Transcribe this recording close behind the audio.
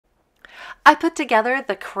I put together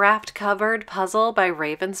the craft cupboard puzzle by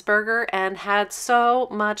Ravensburger and had so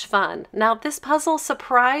much fun. Now, this puzzle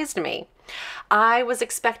surprised me. I was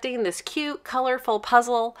expecting this cute, colorful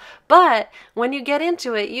puzzle, but when you get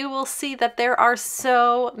into it, you will see that there are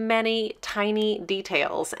so many tiny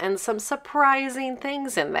details and some surprising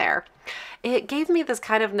things in there. It gave me this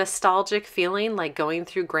kind of nostalgic feeling, like going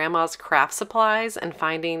through grandma's craft supplies and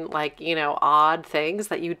finding, like, odd things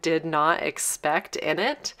that you did not expect in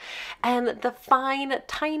it. And the fine,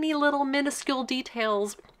 tiny little minuscule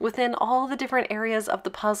details within all the different areas of the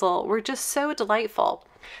puzzle were just so delightful.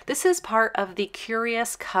 This is part of the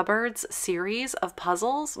Curious Cupboards series of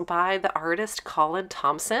puzzles by the artist Colin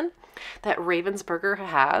Thompson that Ravensburger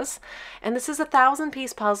has. And this is a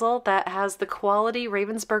 1,000-piece puzzle that has the quality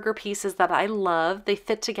Ravensburger pieces that I love. They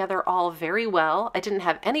fit together all very well. I didn't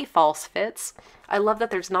have any false fits. I love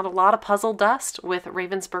that there's not a lot of puzzle dust with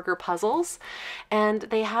Ravensburger puzzles, and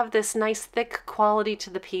they have this nice thick quality to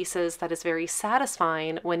the pieces that is very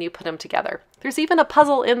satisfying when you put them together. There's even a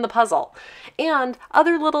puzzle in the puzzle, and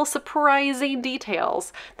other little surprising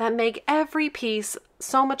details that make every piece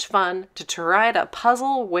so much fun to try to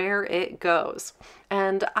puzzle where it goes.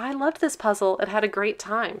 And I loved this puzzle. It had a great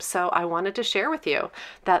time, so I wanted to share with you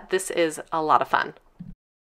that this is a lot of fun.